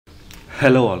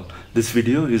Hello all, this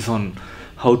video is on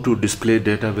how to display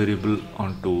data variable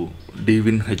onto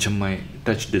DWIN HMI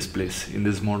touch displays. In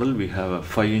this model we have a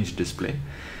 5-inch display.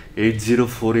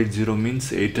 80480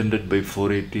 means 800 by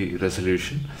 480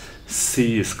 resolution.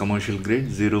 C is commercial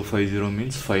grade. 050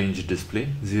 means 5-inch display.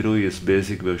 0 is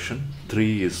basic version.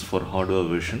 3 is for hardware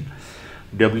version.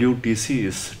 WTC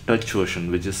is touch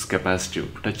version, which is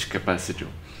capacitive, touch capacitive.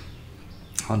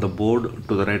 On the board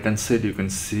to the right hand side you can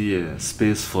see a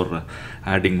space for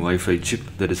adding Wi-Fi chip,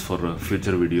 that is for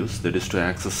future videos, that is to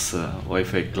access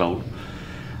Wi-Fi cloud.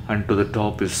 And to the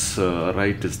top is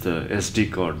right is the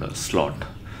SD card slot.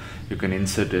 You can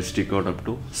insert SD card up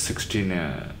to 16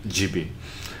 GB.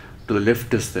 To the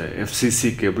left is the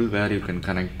FCC cable where you can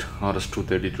connect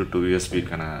RS-232 to USB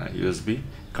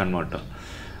converter.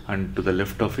 And to the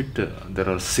left of it there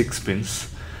are 6 pins.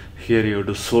 Here you have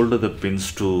to solder the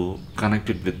pins to connect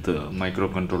it with the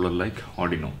microcontroller like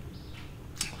Arduino.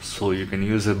 So you can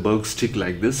use a bulk stick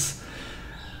like this.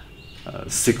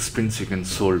 6 pins you can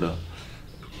solder.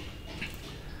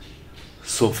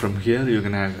 So from here you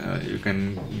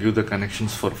can give the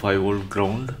connections for 5V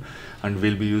ground, and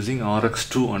we'll be using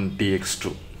RX2 and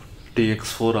TX2.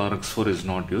 TX4, RX4 is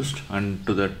not used. And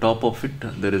to the top of it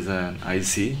there is an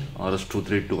IC,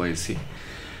 RS-232 IC,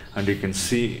 and you can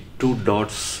see 2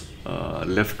 dots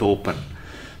left open.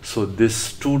 So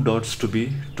this 2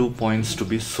 points to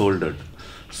be soldered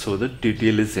so that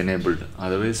TTL is enabled.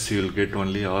 Otherwise you will get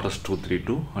only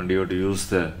RS-232 and you have to use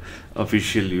the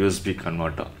official USB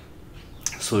converter.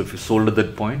 So if you solder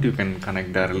that point you can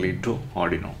connect directly to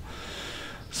Arduino.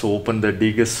 So open the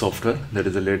DGUS software, that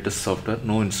is the latest software.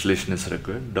 No installation is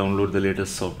required. Download the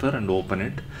latest software and open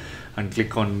it and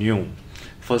click on new.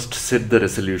 First set the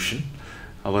resolution.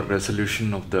 Our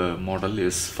resolution of the model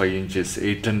is 5 inches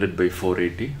 800 by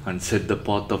 480, and set the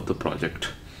path of the project.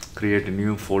 Create a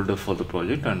new folder for the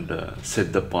project and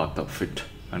set the path of it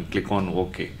and click on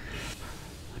OK.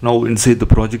 Now inside the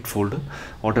project folder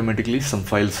automatically some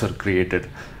files are created.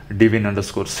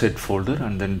 DWIN_set folder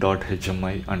and then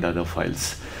 .hmi and other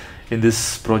files. In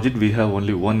this project we have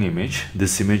only one image.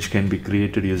 This image can be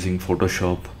created using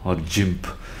Photoshop or GIMP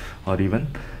or even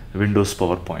Windows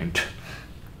PowerPoint.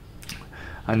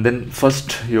 And then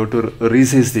first you have to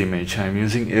resize the image. I am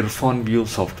using Irfan View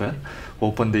software.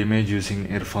 Open the image using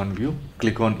Irfan View,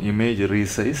 click on image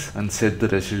resize and set the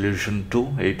resolution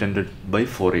to 800 by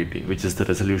 480, which is the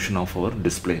resolution of our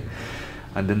display,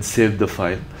 and then save the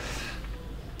file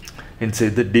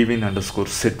inside the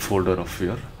DWIN_set folder of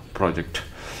your project.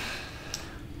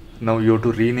 Now you have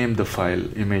to rename the file,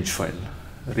 image file.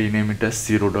 Rename it as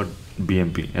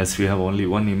 0.bmp. As we have only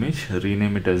one image,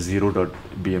 rename it as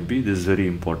 0.bmp. This is very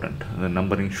important. The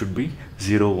numbering should be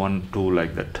 0, 1, 2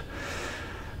 like that.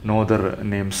 No other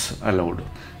names allowed.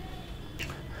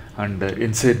 And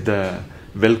inside the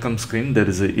welcome screen there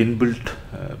is a inbuilt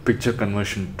picture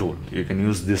conversion tool. You can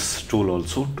use this tool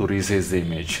also to resize the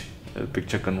image.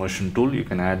 Picture conversion tool, you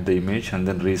can add the image and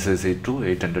then resize it to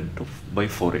 800 by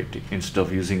 480. Instead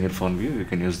of using Irfan View you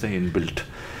can use the inbuilt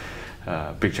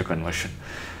picture conversion.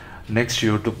 Next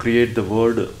you have to create the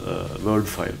word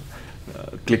file.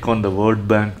 Click on the word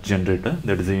bank generator,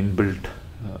 that is the inbuilt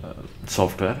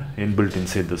software, inbuilt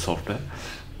inside the software,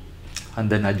 and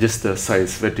then adjust the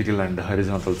size, vertical and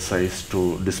horizontal size,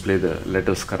 to display the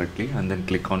letters correctly, and then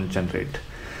click on generate.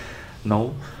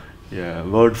 Now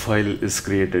word file is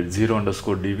created,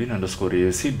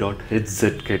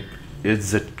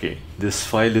 0_DWIN_AC.hzk. This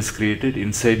file is created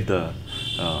inside the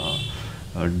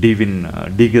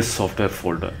DGUS software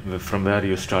folder from where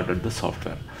you started the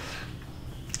software.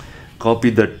 Copy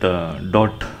that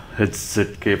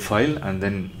 .hzk file and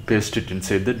then paste it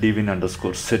inside the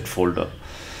DWIN_set folder.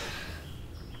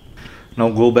 Now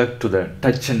go back to the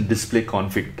touch and display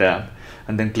config tab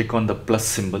and then click on the plus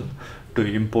symbol to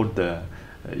import the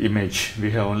image.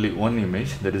 We have only one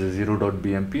image, that is a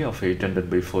 0.bmp of 800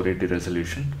 by 480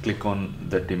 resolution. Click on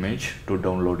that image to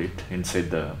download it inside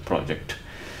the project.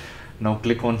 Now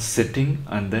click on setting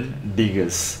and then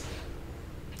DGUS,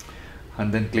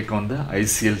 and then click on the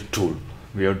ICL tool.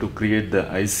 We have to create the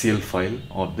ICL file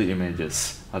of the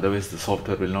images, otherwise the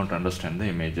software will not understand the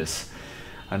images.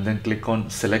 And then click on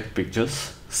select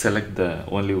pictures, select the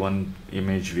only one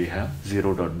image we have,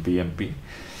 0.bmp,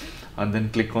 and then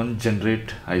click on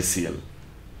generate ICL.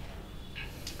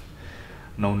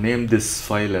 Now name this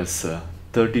file as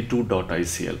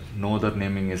 32.icl. No other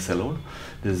naming is allowed.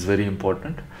 This is very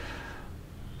important.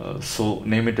 So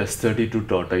name it as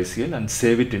 32.icl and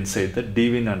save it inside the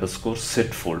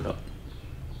DWIN_set folder.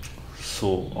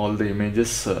 So all the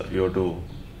images you have to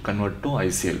convert to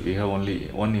ICL. We have only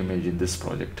one image in this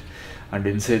project. and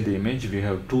inside the image we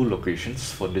have two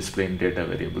locations for displaying data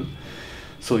variable.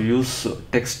 So use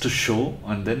text to show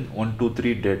and then 1 2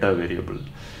 3 data variable.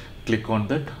 Click on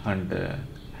that and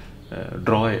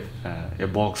draw a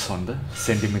box on the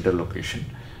centimeter location,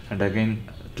 and again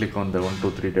click on the 1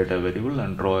 2 3 data variable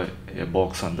and draw a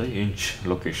box on the inch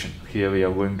location. Here we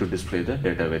are going to display the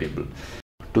data variable.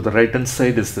 To the right hand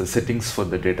side is the settings for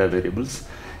the data variables.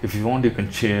 If you want, you can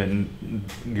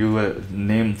give a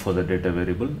name for the data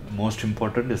variable. Most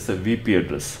important is the VP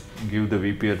address. Give the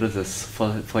VP address as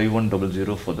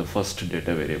 5100 for the first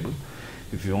data variable.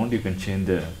 If you want, you can change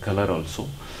the color also.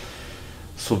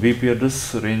 So VP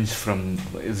address range from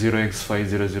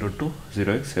 0x5002 to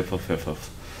 0xFFFF,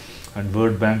 and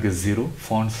word bank is 0.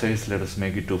 Font size, let us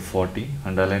make it to 40,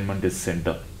 and alignment is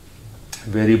center.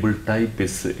 Variable type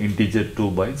is integer 2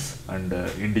 bytes, and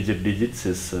integer digits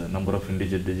is number of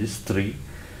integer digits 3.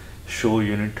 Show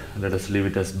unit, let us leave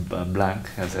it as blank,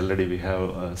 as already we have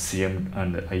CM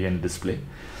and IN display,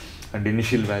 and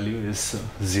initial value is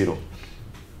 0.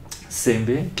 Same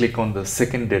way, click on the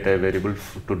second data variable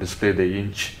to display the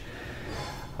inch,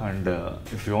 and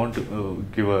if you want to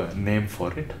give a name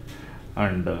for it,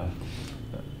 and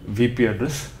VP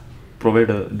address, provide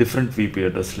a different VP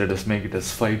address. Let us make it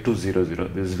as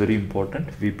 5200. This is very important,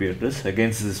 VP address.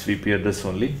 Against this VP address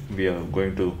only we are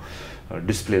going to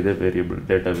display the variable,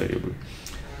 data variable.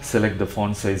 Select the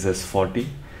font size as 40,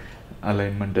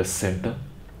 alignment as center,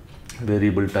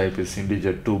 variable type is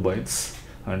integer 2 bytes,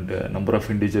 and number of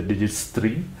integer digits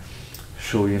 3.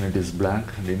 Show unit is blank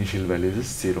and initial value is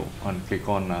 0, and click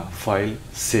on file,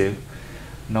 save.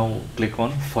 Now click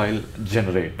on file,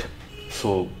 generate.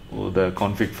 So the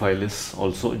config file is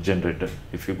also generated.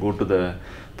 If you go to the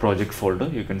project folder,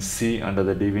 you can see under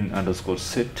the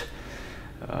DWIN_set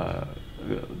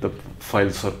the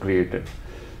files are created.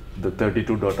 The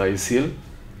 32.icl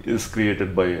is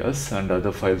created by us, and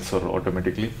other files are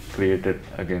automatically created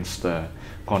against the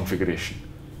configuration.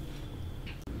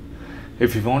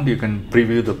 If you want, you can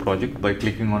preview the project by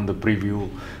clicking on the preview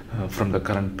from the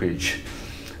current page.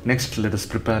 Next, let us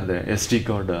prepare the SD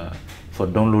card for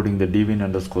downloading the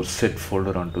DWIN_set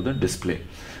folder onto the display.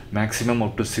 Maximum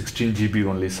up to 16 GB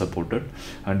only supported,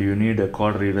 and you need a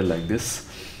card reader like this.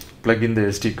 Plug in the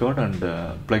SD card and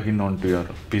plug in onto your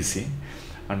PC,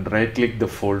 and right click the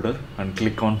folder and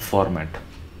click on format,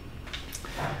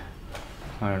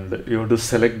 and you have to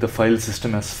select the file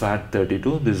system as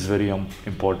FAT32. This is very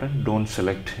important. Don't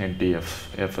select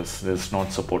NTFS, this is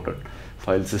not supported.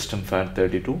 File system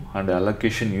FAT32, and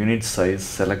allocation unit size,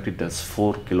 select it as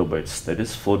 4 kilobytes, that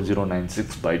is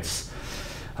 4096 bytes,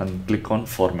 and click on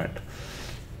format.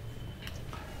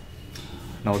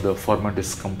 Now the format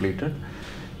is completed.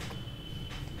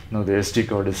 Now the SD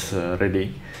card is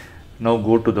ready. Now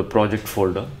go to the project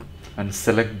folder and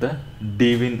select the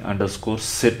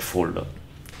DWIN_set folder.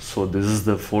 So this is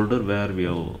the folder where we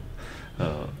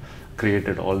have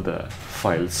created all the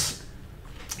files,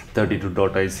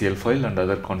 32.icl file and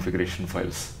other configuration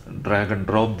files. Drag and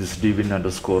drop this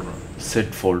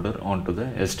DWIN_set folder onto the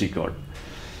SD card.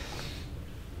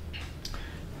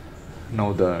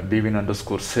 Now the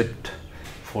DWIN_set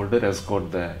folder has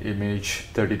got the image,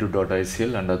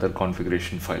 32.icl and other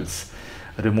configuration files.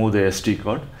 Remove the SD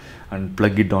card and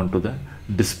plug it onto the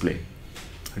display,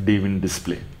 DWIN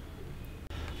display.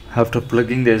 After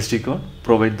plugging the SD card,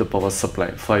 provide the power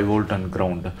supply, 5 volt and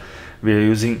ground. We are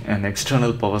using an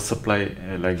external power supply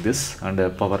like this, and a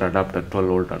power adapter, 12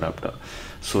 volt adapter.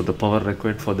 So the power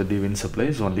required for the DWIN supply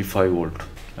is only 5 volt.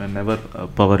 And never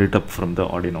power it up from the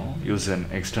Arduino. Use an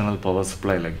external power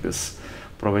supply like this.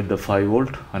 Provide the 5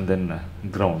 volt and then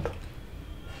ground.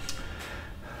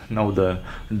 Now the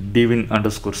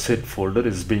DWIN_set folder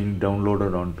is being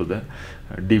downloaded onto the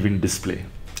DWIN display.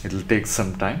 It will take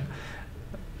some time.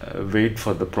 Wait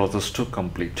for the process to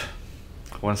complete.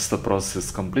 Once the process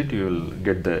is complete, you will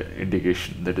get the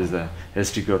indication, that is the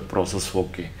SD card process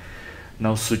OK.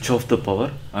 Now switch off the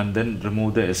power and then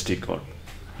remove the SD card.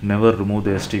 Never remove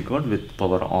the SD card with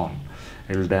power on.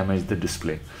 It will damage the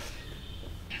display.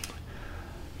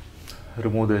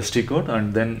 Remove the SD card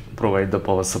and then provide the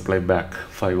power supply back,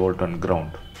 5 volt and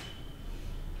ground.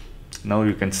 Now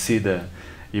you can see the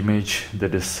image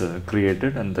that is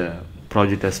created, and the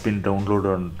project has been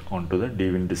downloaded onto the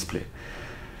DWIN display.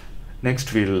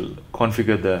 Next, we will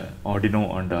configure the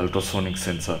Arduino and the ultrasonic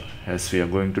sensor, as we are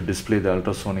going to display the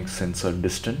ultrasonic sensor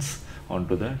distance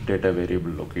onto the data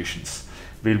variable locations.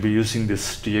 We will be using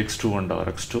this TX2 and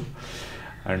RX2,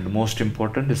 and most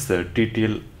important is the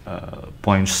TTL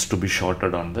points to be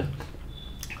shorted on the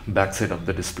backside of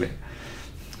the display.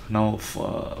 Now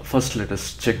first let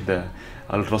us check the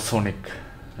ultrasonic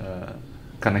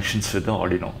connections with the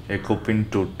Arduino. Echo pin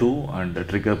to 2 and the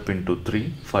trigger pin to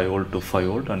 3, 5 volt to 5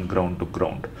 volt and ground to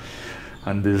ground.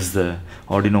 And this is the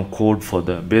Arduino code for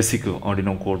the basic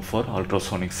Arduino code for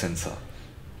ultrasonic sensor.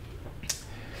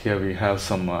 Here we have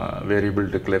some variable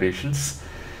declarations,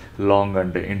 long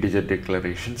and integer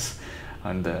declarations,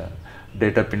 and the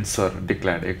data pins are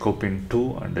declared. Echo pin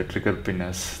 2 and the trigger pin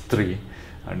as 3.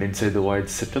 And inside the void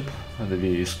setup,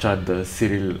 we start the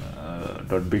serial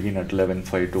dot begin at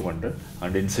 11.5.200,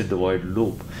 and inside the void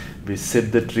loop we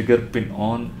set the trigger pin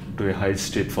on to a high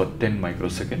state for 10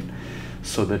 microseconds,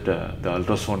 so that the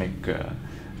ultrasonic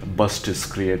burst is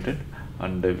created,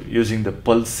 and using the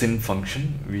pulse in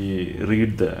function we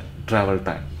read the travel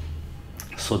time.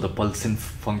 So the pulse in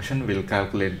function will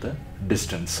calculate the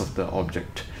distance of the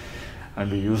object,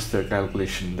 and we use the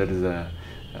calculation, that is a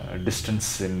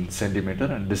distance in centimeter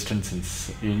and distance in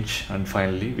inch, and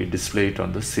finally we display it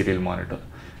on the serial monitor.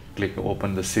 Click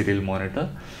open the serial monitor,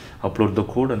 upload the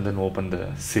code, and then open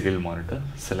the serial monitor.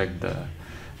 Select the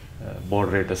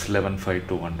baud rate as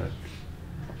 11.5.200.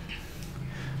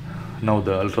 Now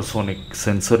the ultrasonic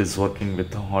sensor is working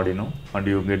with the Arduino, and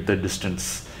you get the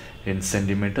distance in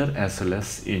centimeter as well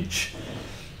as inch.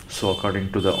 So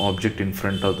according to the object in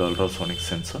front of the ultrasonic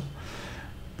sensor,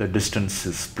 the distance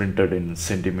is printed in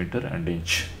centimeter and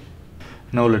inch.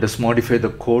 Now let us modify the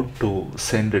code to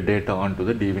send the data onto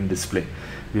the DWIN display.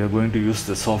 We are going to use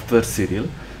the software serial,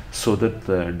 so that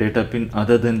the data pin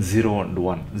other than 0 and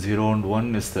 1. 0 and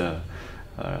 1 is the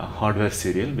hardware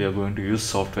serial. We are going to use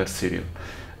software serial.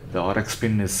 The RX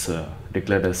pin is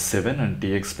declared as 7 and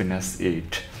TX pin as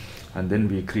 8. And then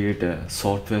we create a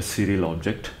software serial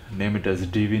object, name it as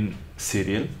DWIN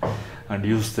serial, and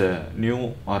use the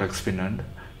new RX pin and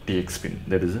TX pin,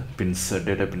 that is pins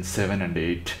data pin 7 and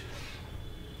 8.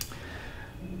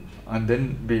 And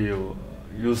then we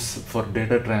use for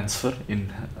data transfer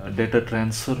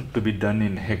to be done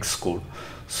in hex code.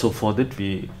 So for that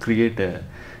we create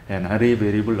an array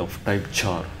variable of type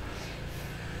char,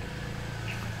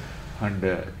 and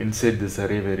inside this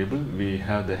array variable we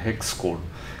have the hex code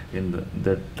in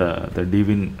that the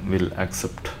DWIN will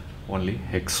accept only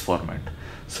hex format.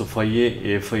 So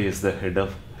 5A5 is the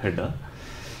header,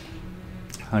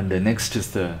 and next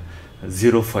is the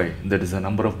 05, that is the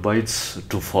number of bytes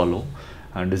to follow,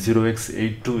 and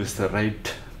 0x82 is the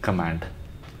write command.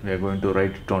 We are going to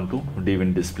write it onto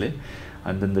DWIN display,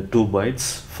 and then the 2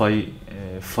 bytes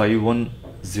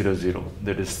 5100,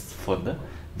 that is for the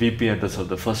VP address of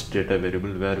the first data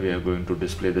variable where we are going to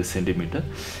display the centimeter,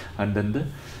 and then the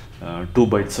 2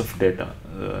 bytes of data.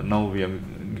 Now we are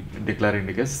declaring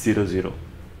it as 00.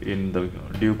 In the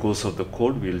due course of the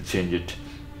code we will change it.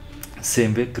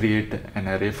 Same way create an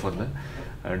array for the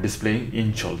displaying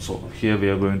inch also. Here we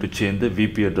are going to change the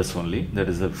VP address only, that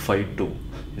is the 52.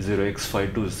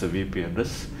 0x52 is the VP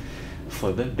address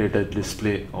for the data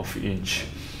display of inch.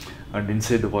 And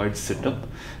inside the void setup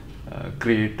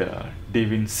create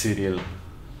DWIN serial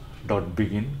dot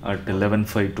begin at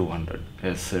 11.5.200.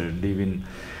 As DWIN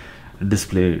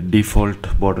display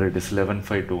default baud rate is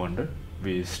 11.5.200.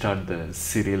 We start the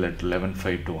serial at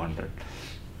 11.5.200.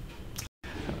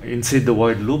 Inside the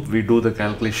void loop we do the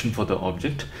calculation for the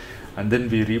object, and then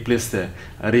we replace the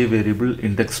array variable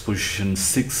index position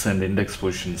 6 and index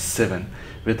position 7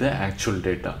 with the actual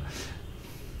data.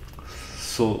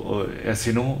 So as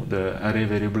you know, the array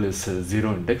variable is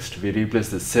 0 indexed. We replace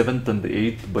the 7th and the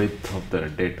 8th byte of the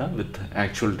data with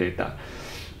actual data.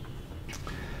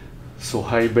 So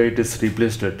high byte is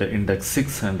replaced at index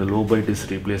 6 and the low byte is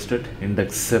replaced at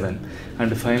index 7.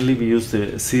 And finally we use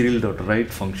the serial.write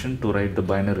function to write the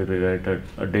binary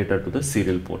data to the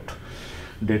serial port.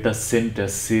 Data sent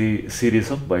as series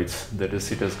of bytes, that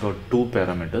is it has got 2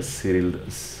 parameters.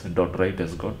 Serial.write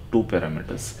has got 2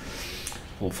 parameters.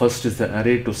 So first is the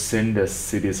array to send as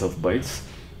series of bytes,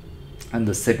 and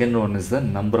the second one is the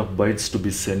number of bytes to be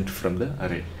sent from the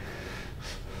array.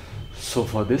 So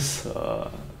for this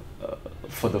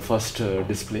for the first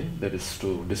display, that is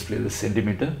to display the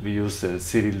centimeter, we use the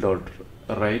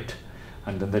serial.write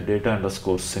and then the data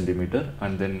underscore centimeter,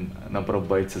 and then number of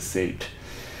bytes is 8.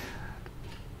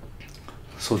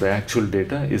 So the actual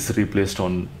data is replaced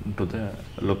on to the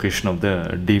location of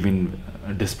the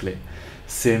DWIN display.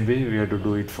 Same way we have to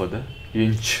do it for the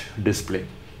inch display.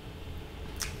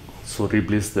 So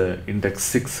replace the index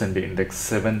 6 and the index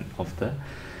 7 of the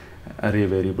array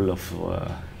variable of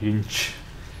inch,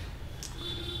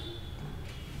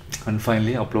 and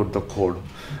finally upload the code.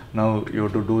 Now you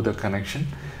have to do the connection.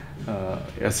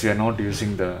 As we are not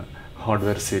using the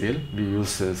hardware serial, we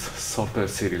use this software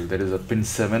serial. There is a pin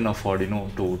 7 of Arduino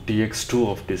to TX2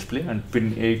 of display and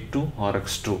pin 8 to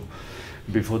RX2.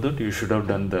 Before that, you should have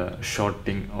done the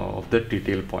shorting of the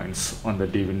detail points on the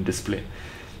DWIN display.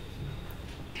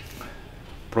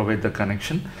 Provide the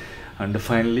connection, and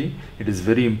finally it is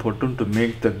very important to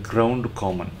make the ground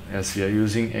common. As we are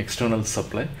using external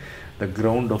supply, the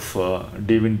ground of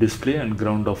DWIN display and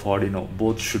ground of Arduino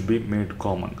both should be made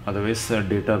common, otherwise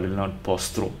data will not pass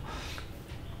through.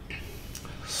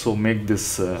 So make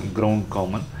this ground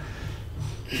common.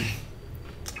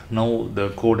 Now the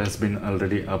code has been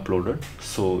already uploaded,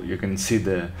 so you can see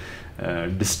the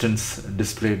distance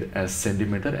displayed as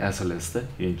centimeter as well as the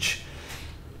inch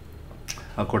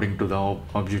according to the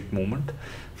object movement.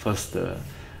 First the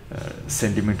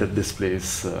centimeter display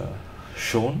is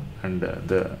shown, and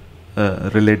the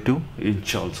relative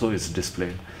inch also is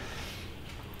displayed.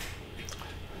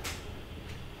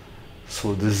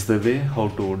 So this is the way how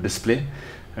to display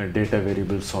data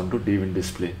variables onto DWIN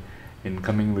display. In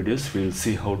coming videos we will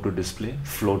see how to display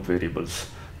float variables.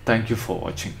 Thank you for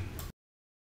watching.